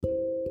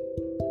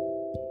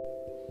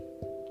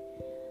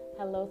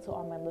hello to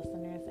all my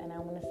listeners, and I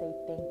want to say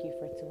thank you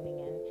for tuning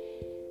in.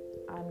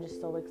 I'm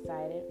just so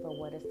excited for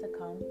what is to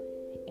come,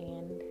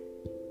 and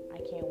I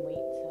can't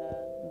wait to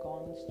go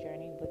on this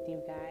journey with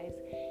you guys,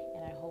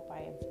 and I hope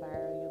I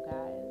inspire you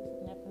guys.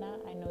 And if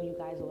not, I know you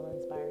guys will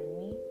inspire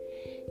me.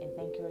 And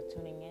thank you for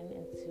tuning in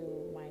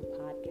into my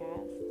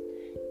podcast,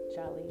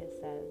 Jalia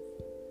Says.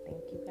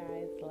 Thank you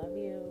guys. Love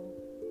you.